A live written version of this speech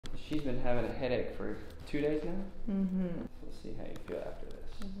she's been having a headache for 2 days now. Mm-hmm. We'll see how you feel after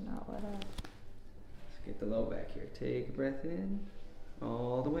this. Does not let up. Let's get the low back here. Take a breath in,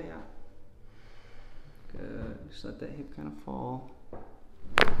 all the way out. Good. Just let that hip kind of fall.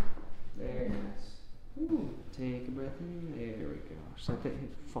 Very nice. Ooh. Take a breath in. There we go. Just let that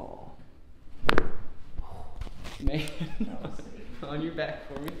hip fall. Man, on your back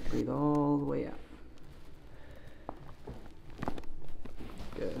for me. Breathe all the way out.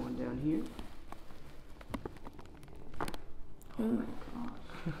 Good. One down here. Oh my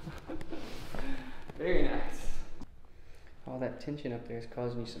God. Very nice. All that tension up there is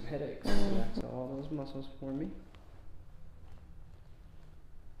causing you some headaches. So that's all those muscles for me.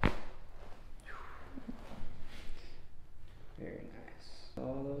 Very nice.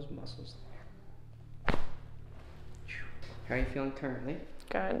 All those muscles there. How are you feeling currently?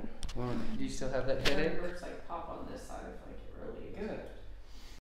 Good. Or do you still have that headache? It hurts like pop on this side. I feel like it really. Good.